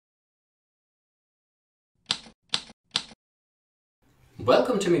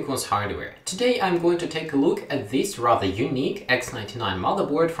Welcome to Miyconst hardware. Today I'm going to take a look at this rather unique X99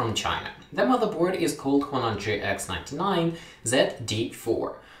 motherboard from China. The motherboard is called Huananzhi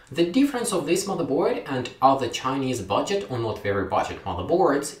X99-ZD4. The difference of this motherboard and other Chinese budget or not very budget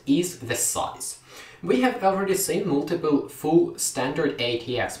motherboards is the size. We have already seen multiple full standard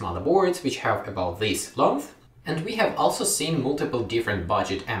ATX motherboards which have about this length, and we have also seen multiple different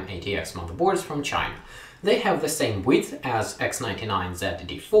budget M-ATX motherboards from China. They have the same width as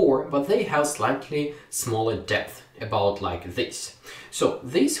X99-ZD4, but they have slightly smaller depth, about like this. So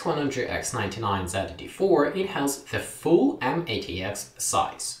this Huananzhi X99-ZD4, it has the full M-ATX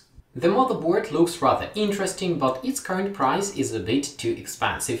size. The motherboard looks rather interesting, but its current price is a bit too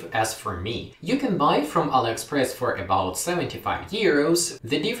expensive as for me. You can buy it from AliExpress for about 75 euros.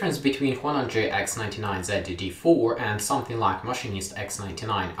 The difference between Huananzhi X99-ZD4 and something like Miyconst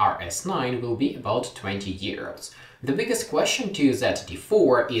X99 RS9 will be about 20 euros. The biggest question to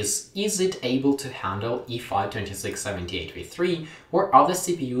ZD4 is it able to handle E5-2678 v3 or other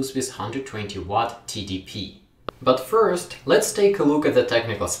CPUs with 120W TDP? But first, let's take a look at the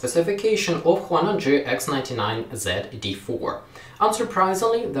technical specification of Huananzhi X99-ZD4.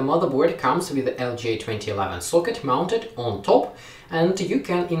 Unsurprisingly, the motherboard comes with the LGA 2011 socket mounted on top, and you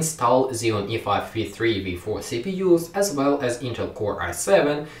can install Xeon E5 v3 v4 CPUs as well as Intel Core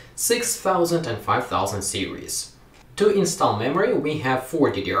i7-6800 and 5000 series. To install memory, we have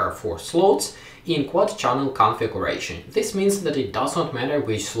 4 DDR4 slots in quad-channel configuration. This means that it does not matter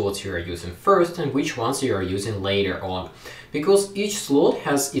which slots you are using first and which ones you are using later on, because each slot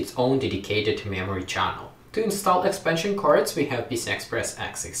has its own dedicated memory channel. To install expansion cards, we have PCI Express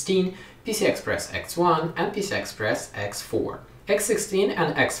X16, PCI Express X1 and PCI Express X4. X16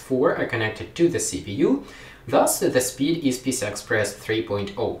 and X4 are connected to the CPU, thus the speed is PCI Express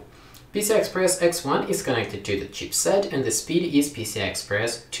 3.0. PCI Express X1 is connected to the chipset and the speed is PCI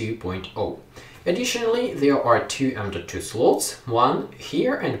Express 2.0. Additionally, there are 2 M.2 slots, one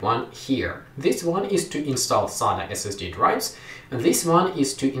here and one here. This one is to install SATA SSD drives, and this one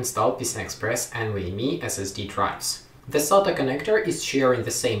is to install PCI Express NVMe SSD drives. The SATA connector is sharing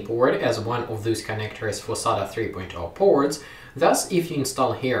the same port as one of those connectors for SATA 3.0 ports. Thus, if you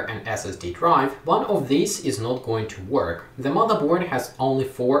install here an SSD drive, one of these is not going to work. The motherboard has only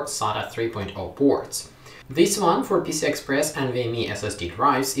 4 SATA 3.0 ports. This one for PCI Express NVMe SSD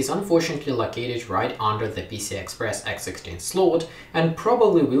drives is unfortunately located right under the PCI Express X16 slot and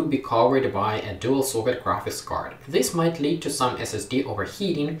probably will be covered by a dual-socket graphics card. This might lead to some SSD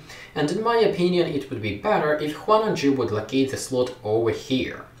overheating, and in my opinion it would be better if Huananzhi would locate the slot over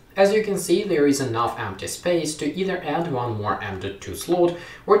here. As you can see, there is enough empty space to either add one more M.2 slot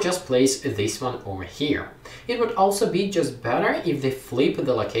or just place this one over here. It would also be just better if they flip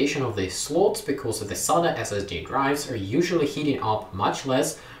the location of these slots, because the SATA SSD drives are usually heating up much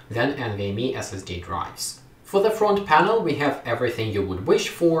less than NVMe SSD drives. For the front panel, we have everything you would wish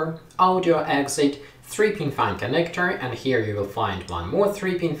for: audio exit, 3-pin fan connector, and here you will find one more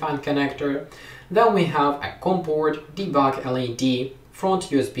 3-pin fan connector. Then we have a COM port, debug LED, front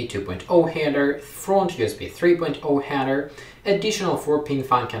USB 2.0 header, front USB 3.0 header, additional 4-pin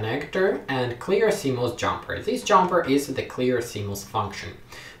fan connector, and clear CMOS jumper. This jumper is the clear CMOS function.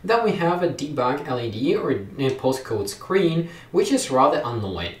 Then we have a debug LED or postcode screen, which is rather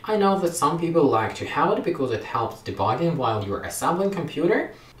annoying. I know that some people like to have it because it helps debugging while you're assembling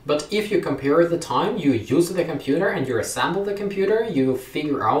computer, but if you compare the time you use the computer and you assemble the computer, you will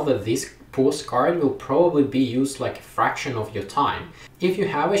figure out that this postcard will probably be used like a fraction of your time. If you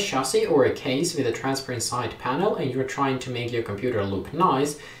have a chassis or a case with a transparent side panel and you're trying to make your computer look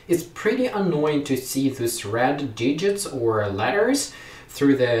nice, it's pretty annoying to see these red digits or letters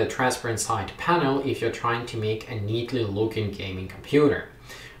through the transparent side panel if you're trying to make a neatly looking gaming computer.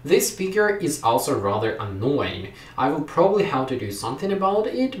 This figure is also rather annoying. I will probably have to do something about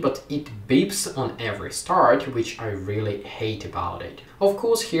it, but it beeps on every start, which I really hate about it. Of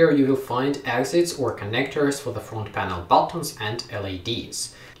course, here you will find exits or connectors for the front panel buttons and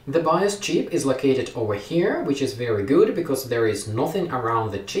LEDs. The BIOS chip is located over here, which is very good because there is nothing around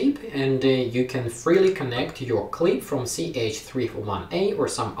the chip, and you can freely connect your clip from CH341A or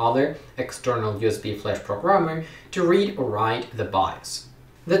some other external USB flash programmer to read or write the BIOS.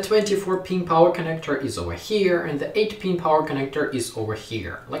 The 24-pin power connector is over here and the 8-pin power connector is over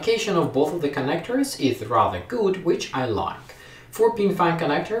here. Location of both of the connectors is rather good, which I like. 4-pin fan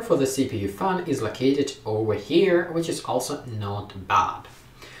connector for the CPU fan is located over here, which is also not bad.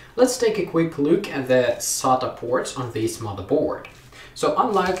 Let's take a quick look at the SATA ports on this motherboard. So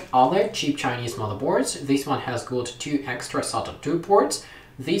unlike other cheap Chinese motherboards, this one has got 2 extra SATA 2 ports.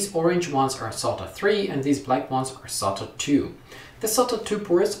 These orange ones are SATA 3 and these black ones are SATA 2. The SATA 2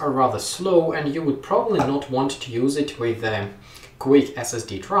 ports are rather slow and you would probably not want to use it with quick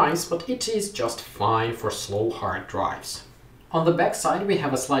SSD drives, but it is just fine for slow hard drives. On the back side we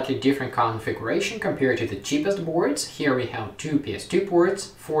have a slightly different configuration compared to the cheapest boards. Here we have 2 PS2 ports,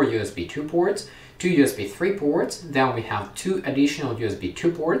 4 USB 2 ports, 2 USB 3 ports, then we have 2 additional USB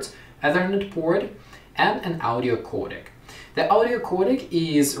 2 ports, Ethernet port, and an audio codec. The audio codec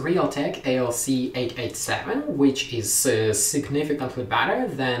is Realtek ALC887, which is significantly better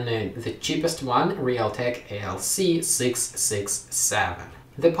than the cheapest one, Realtek ALC667.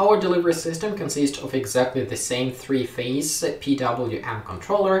 The power delivery system consists of exactly the same 3-phase PWM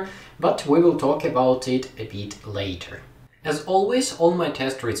controller, but we will talk about it a bit later. As always, all my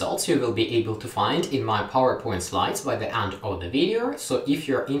test results you will be able to find in my PowerPoint slides by the end of the video, so if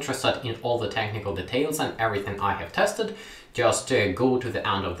you're interested in all the technical details and everything I have tested, just go to the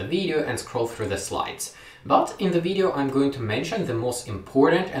end of the video and scroll through the slides. But in the video I'm going to mention the most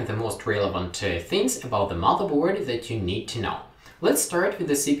important and the most relevant things about the motherboard that you need to know. Let's start with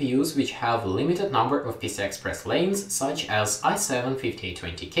the CPUs which have limited number of PCI Express lanes, such as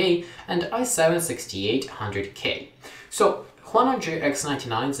i7-5820k and i7-6800k. So Huananzhi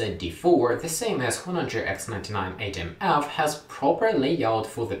X99-ZD4, the same as Huananzhi X99-8MF, has proper layout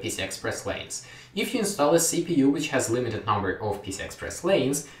for the PCI Express lanes. If you install a CPU which has limited number of PCI Express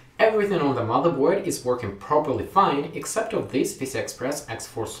lanes, everything on the motherboard is working properly fine except of this PCI Express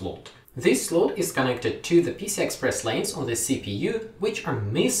X4 slot. This slot is connected to the PCI Express lanes on the CPU, which are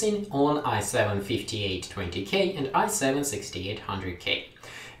missing on i7-5820k and i7-6800k.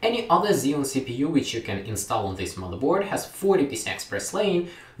 Any other Xeon CPU which you can install on this motherboard has 40 PCI Express lane.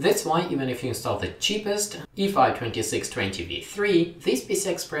 That's why even if you install the cheapest E5-2678V3, this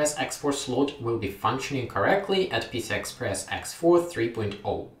PCI Express X4 slot will be functioning correctly at PCI Express X4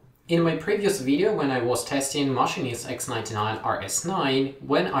 3.0. In my previous video, when I was testing Miyconst X99-RS9,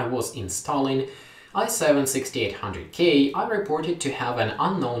 when I was installing i7-6800k, I reported to have an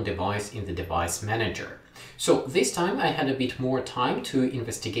unknown device in the device manager. So this time I had a bit more time to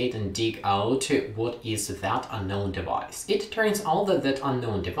investigate and dig out what is that unknown device. It turns out that that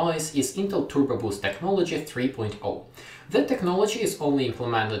unknown device is Intel Turbo Boost Technology 3.0. That technology is only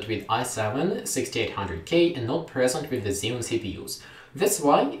implemented with i7-6800k and not present with the Xeon CPUs. That's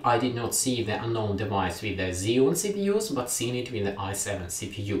why I did not see the unknown device with the Xeon CPUs, but seen it with the i7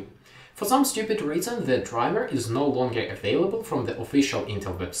 CPU. For some stupid reason, the driver is no longer available from the official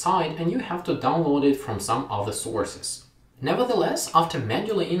Intel website and you have to download it from some other sources. Nevertheless, after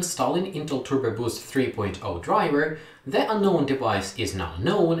manually installing Intel Turbo Boost 3.0 driver, the unknown device is now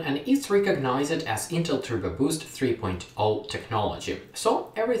known and is recognized as Intel Turbo Boost 3.0 technology.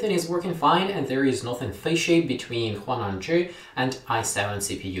 So everything is working fine and there is nothing fishy between Huananzhi and i7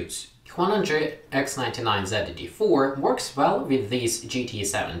 CPUs. Huananzhi X99-ZD4 works well with this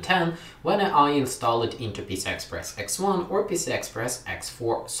GT710 when I install it into PCI Express X1 or PCI Express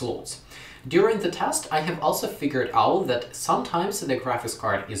X4 slots. During the test, I have also figured out that sometimes the graphics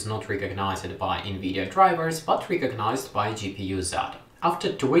card is not recognized by NVIDIA drivers, but recognized by GPU-Z.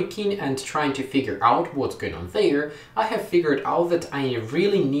 After tweaking and trying to figure out what's going on there, I have figured out that I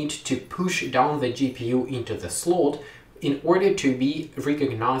really need to push down the GPU into the slot in order to be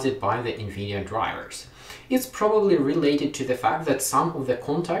recognized by the NVIDIA drivers. It's probably related to the fact that some of the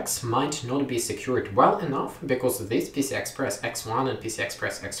contacts might not be secured well enough because this PCI Express X1 and PCI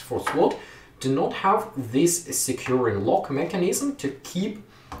Express X4 slot do not have this secure and lock mechanism to keep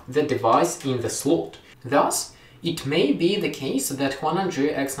the device in the slot. Thus, it may be the case that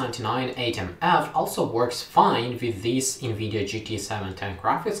Huananzhi X99-8MF also works fine with this NVIDIA GT710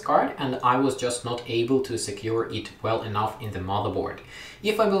 graphics card and I was just not able to secure it well enough in the motherboard.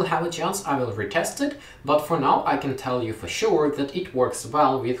 If I will have a chance, I will retest it, but for now I can tell you for sure that it works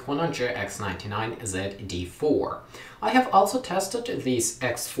well with Huananzhi X99-ZD4. I have also tested this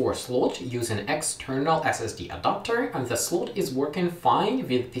X4 slot using external SSD adapter and the slot is working fine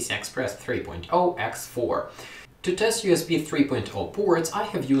with PCI Express 3.0 X4. To test USB 3.0 ports, I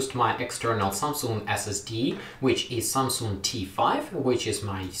have used my external Samsung SSD, which is Samsung T5, which is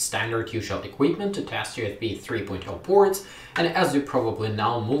my standard usual equipment to test USB 3.0 ports. And as you probably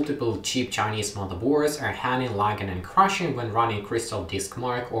know, multiple cheap Chinese motherboards are hanging, lagging and crashing when running Crystal Disk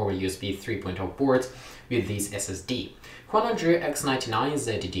Mark over USB 3.0 ports with this SSD. Huananzhi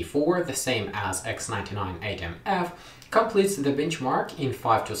X99-ZD4, the same as X99-8MF, completes the benchmark in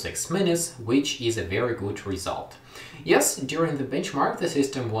 5 to 6 minutes, which is a very good result. Yes, during the benchmark the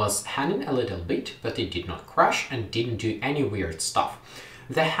system was hanging a little bit, but it did not crash and didn't do any weird stuff.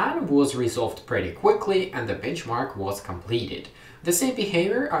 The hang was resolved pretty quickly and the benchmark was completed. The same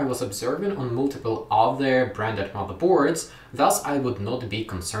behavior I was observing on multiple other branded motherboards, thus I would not be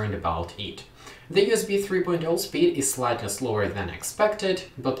concerned about it. The USB 3.0 speed is slightly slower than expected,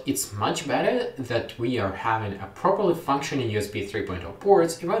 but it's much better that we are having a properly functioning USB 3.0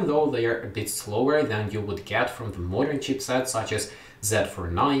 ports, even though they are a bit slower than you would get from the modern chipsets such as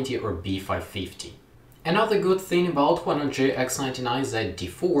Z490 or B550. Another good thing about Huananzhi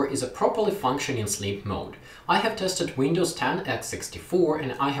X99-ZD4 is a properly functioning sleep mode. I have tested Windows 10 x64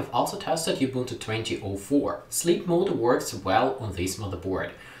 and I have also tested Ubuntu 20.04. Sleep mode works well on this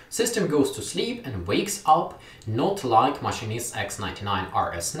motherboard. System goes to sleep and wakes up, not like Miyconst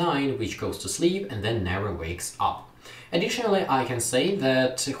X99-RS9, which goes to sleep and then never wakes up. Additionally, I can say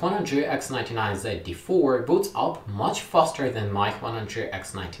that Huananzhi X99-ZD4 boots up much faster than my Huananzhi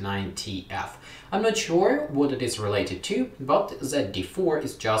X99-TF. I'm not sure what it is related to, but ZD4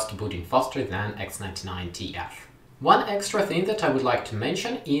 is just booting faster than X99-TF. One extra thing that I would like to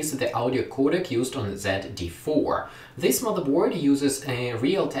mention is the audio codec used on ZD4. This motherboard uses a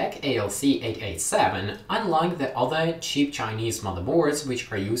Realtek ALC887, unlike the other cheap Chinese motherboards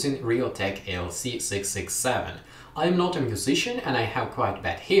which are using Realtek ALC667. I am not a musician and I have quite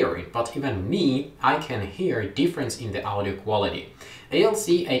bad hearing, but even me, I can hear a difference in the audio quality.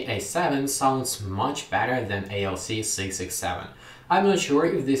 ALC887 sounds much better than ALC667. I'm not sure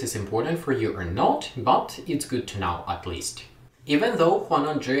if this is important for you or not, but it's good to know at least. Even though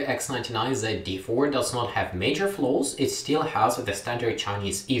Huananzhi X99-ZD4 does not have major flaws, it still has the standard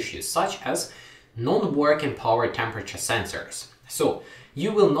Chinese issues, such as non-working power temperature sensors. So,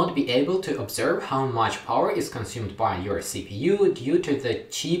 you will not be able to observe how much power is consumed by your CPU due to the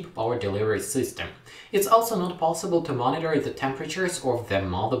cheap power delivery system. It's also not possible to monitor the temperatures of the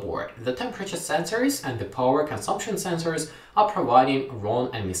motherboard. The temperature sensors and the power consumption sensors are providing wrong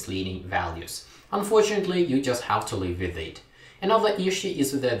and misleading values. Unfortunately, you just have to live with it. Another issue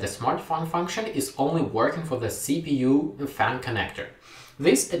is that the smart fan function is only working for the CPU fan connector.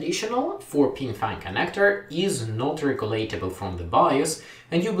 This additional 4-pin fan connector is not regulatable from the BIOS,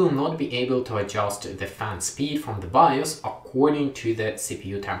 and you will not be able to adjust the fan speed from the BIOS according to the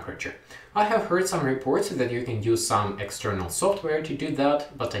CPU temperature. I have heard some reports that you can use some external software to do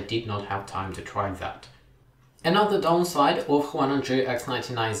that, but I did not have time to try that. Another downside of Huananzhi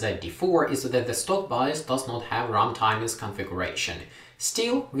X99-ZD4 is that the stock BIOS does not have RAM timings configuration.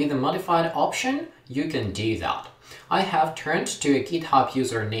 Still, with the modified option, you can do that. I have turned to a GitHub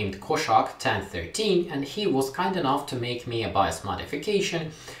user named Koshak1013 and he was kind enough to make me a BIOS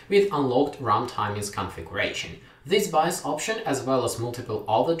modification with unlocked RAM timings configuration. This BIOS option, as well as multiple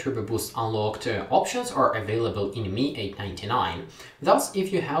other Turbo Boost unlocked options, are available in Mi899. Thus,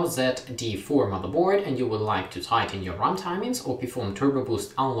 if you have ZD4 motherboard and you would like to tighten your RAM timings or perform Turbo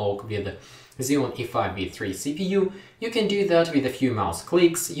Boost unlock with Xeon E5-V3 CPU, you can do that with a few mouse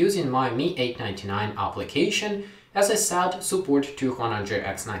clicks using my Mi899 application. As I said, support to Huananzhi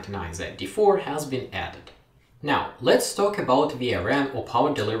X99-ZD4 has been added. Now, let's talk about VRM or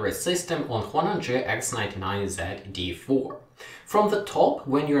power delivery system on Huananzhi X99-ZD4. From the top,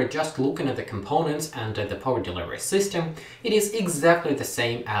 when you're just looking at the components and the power delivery system, it is exactly the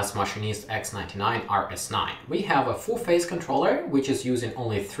same as Miyconst X99-RS9. We have a 4-phase controller, which is using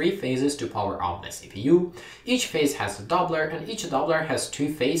only 3 phases to power up the CPU. Each phase has a doubler, and each doubler has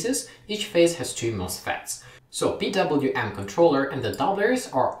 2 phases. Each phase has 2 MOSFETs. So PWM controller and the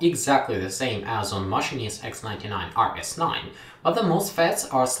doublers are exactly the same as on Miyconst X99-RS9, but the MOSFETs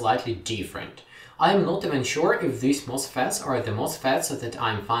are slightly different. I am not even sure if these MOSFETs are the MOSFETs that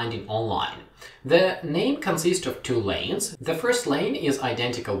I'm finding online. The name consists of 2 lanes. The first lane is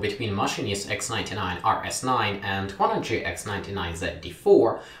identical between Miyconst X99-RS9 and Huananzhi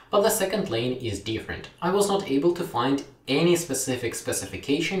X99-ZD4, but the second lane is different. I was not able to find any specific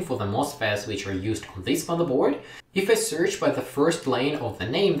specification for the MOSFETs which are used on this motherboard. If I search by the first lane of the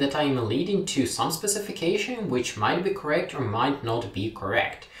name, that I am leading to some specification which might be correct or might not be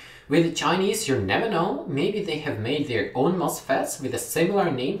correct. With the Chinese, you never know, maybe they have made their own MOSFETs with a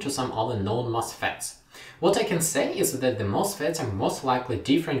similar name to some other known MOSFETs. What I can say is that the MOSFETs are most likely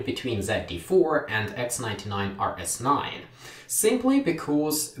different between ZD4 and X99-RS9, simply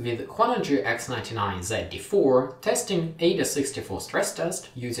because with Huananzhi X99-ZD4, testing AIDA64 stress test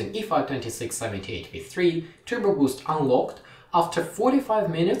using E5-2678 V3 Turbo Boost unlocked, after 45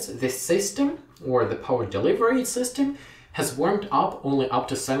 minutes the system, or the power delivery system, has warmed up only up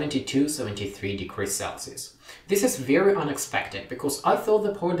to 72-73 degrees Celsius. This is very unexpected, because I thought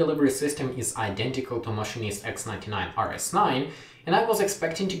the power delivery system is identical to Miyconst X99-RS9, and I was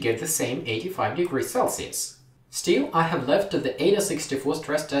expecting to get the same 85 degrees Celsius. Still, I have left the AIDA64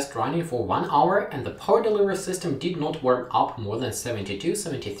 stress test running for 1 hour and the power delivery system did not warm up more than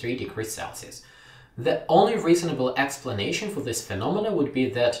 72-73 degrees Celsius. The only reasonable explanation for this phenomenon would be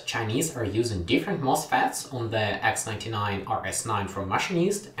that Chinese are using different MOSFETs on the X99-RS9 from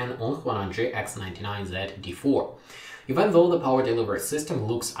Machinist and on Huananzhi X99-ZD4. Even though the power delivery system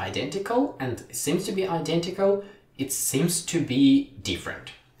looks identical and seems to be identical, it seems to be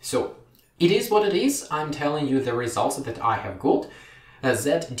different. So, it is what it is. I'm telling you the results that I have got.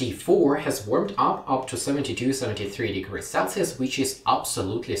 ZD4 has warmed up to 72-73 degrees Celsius, which is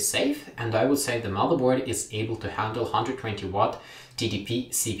absolutely safe, and I would say the motherboard is able to handle 120 watt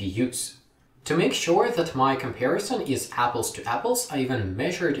TDP CPUs. To make sure that my comparison is apples to apples, I even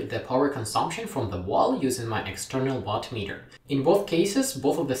measured the power consumption from the wall using my external watt meter. In both cases,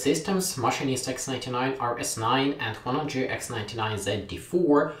 both of the systems, Machinist X99-RS9 and Huananzhi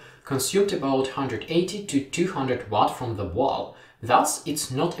X99-ZD4, consumed about 180 to 200 watt from the wall. Thus,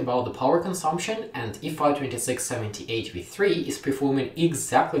 it's not about the power consumption, and E5-2678 V3 is performing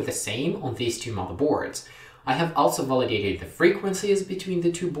exactly the same on these two motherboards. I have also validated the frequencies between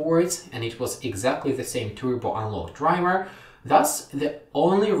the two boards, and it was exactly the same turbo unlock driver. Thus, the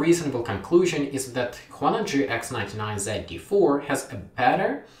only reasonable conclusion is that Huananzhi X99-ZD4 has a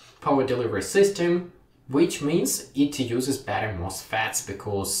better power delivery system, which means it uses better MOSFETs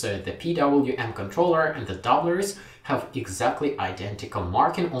because the PWM controller and the doublers have exactly identical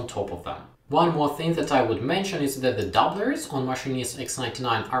marking on top of them. One more thing that I would mention is that the doublers on Machinist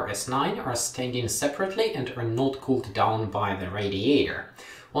X99-RS9 are standing separately and are not cooled down by the radiator.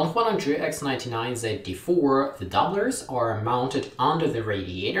 On Huananzhi X99-ZD4, the doublers are mounted under the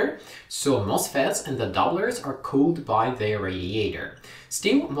radiator, so MOSFETs and the doublers are cooled by the radiator.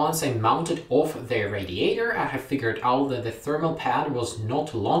 Still, once I mounted off the radiator, I have figured out that the thermal pad was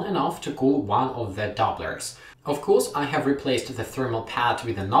not long enough to cool one of the doublers. Of course, I have replaced the thermal pad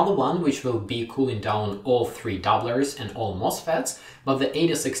with another one, which will be cooling down all three doublers and all MOSFETs, but the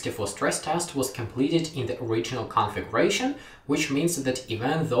AIDA64 stress test was completed in the original configuration, which means that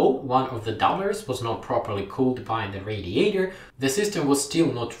even though one of the doublers was not properly cooled by the radiator, the system was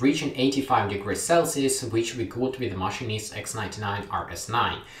still not reaching 85 degrees Celsius, which we got with the Machinist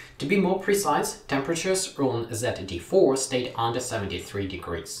X99-RS9. To be more precise, temperatures on ZD4 stayed under 73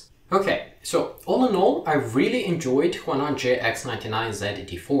 degrees. Okay, so all in all, I really enjoyed Huananzhi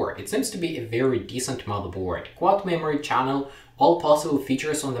X99-ZD4. It seems to be a very decent motherboard. Quad memory channel, all possible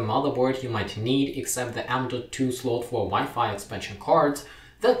features on the motherboard you might need except the M.2 slot for Wi-Fi expansion cards.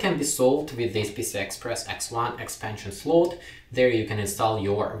 That can be solved with this PCI Express X1 expansion slot. There you can install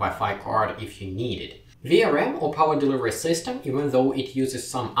your Wi-Fi card if you need it. VRM or power delivery system, even though it uses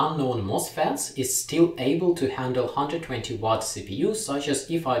some unknown MOSFETs, is still able to handle 120 watt CPUs such as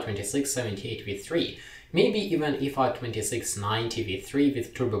E5-2678 V3. Maybe even E5-2690 V3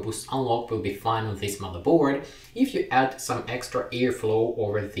 with turbo boost unlock will be fine on this motherboard if you add some extra airflow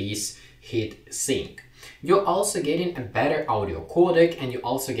over this heat sink. You're also getting a better audio codec and you're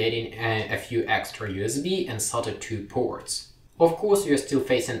also getting a few extra USB and SATA 2 ports. Of course, you're still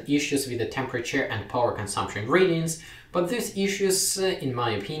facing issues with the temperature and power consumption readings, but these issues, in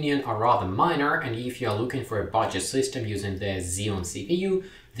my opinion, are rather minor, and if you are looking for a budget system using the Xeon CPU,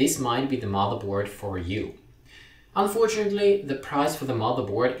 this might be the motherboard for you. Unfortunately, the price for the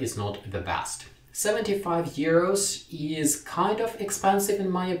motherboard is not the best. 75 euros is kind of expensive in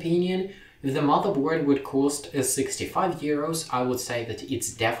my opinion. If the motherboard would cost 65 euros, I would say that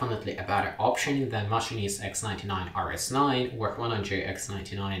it's definitely a better option than Machinist X99-RS9 or Huananzhi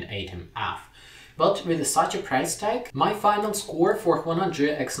X99-ATEM-F. But with such a price tag, my final score for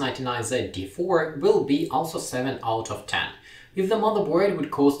Huananzhi X99-ZD4 will be also 7 out of 10. If the motherboard would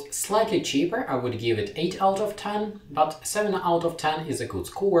cost slightly cheaper, I would give it 8 out of 10, but 7 out of 10 is a good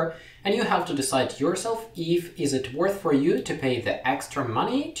score, and you have to decide yourself if is it worth for you to pay the extra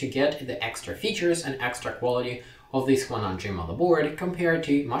money to get the extra features and extra quality of this Huananzhi motherboard compared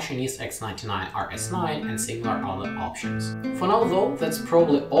to Machinist X99-RS9 and similar other options. For now though, that's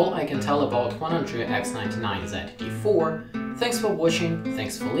probably all I can tell about Huananzhi X99-ZD4. Thanks for watching,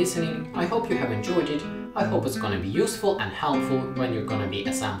 thanks for listening, I hope you have enjoyed it. I hope it's gonna be useful and helpful when you're gonna be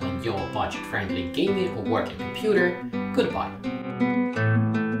assembling your budget-friendly gaming or working computer. Goodbye!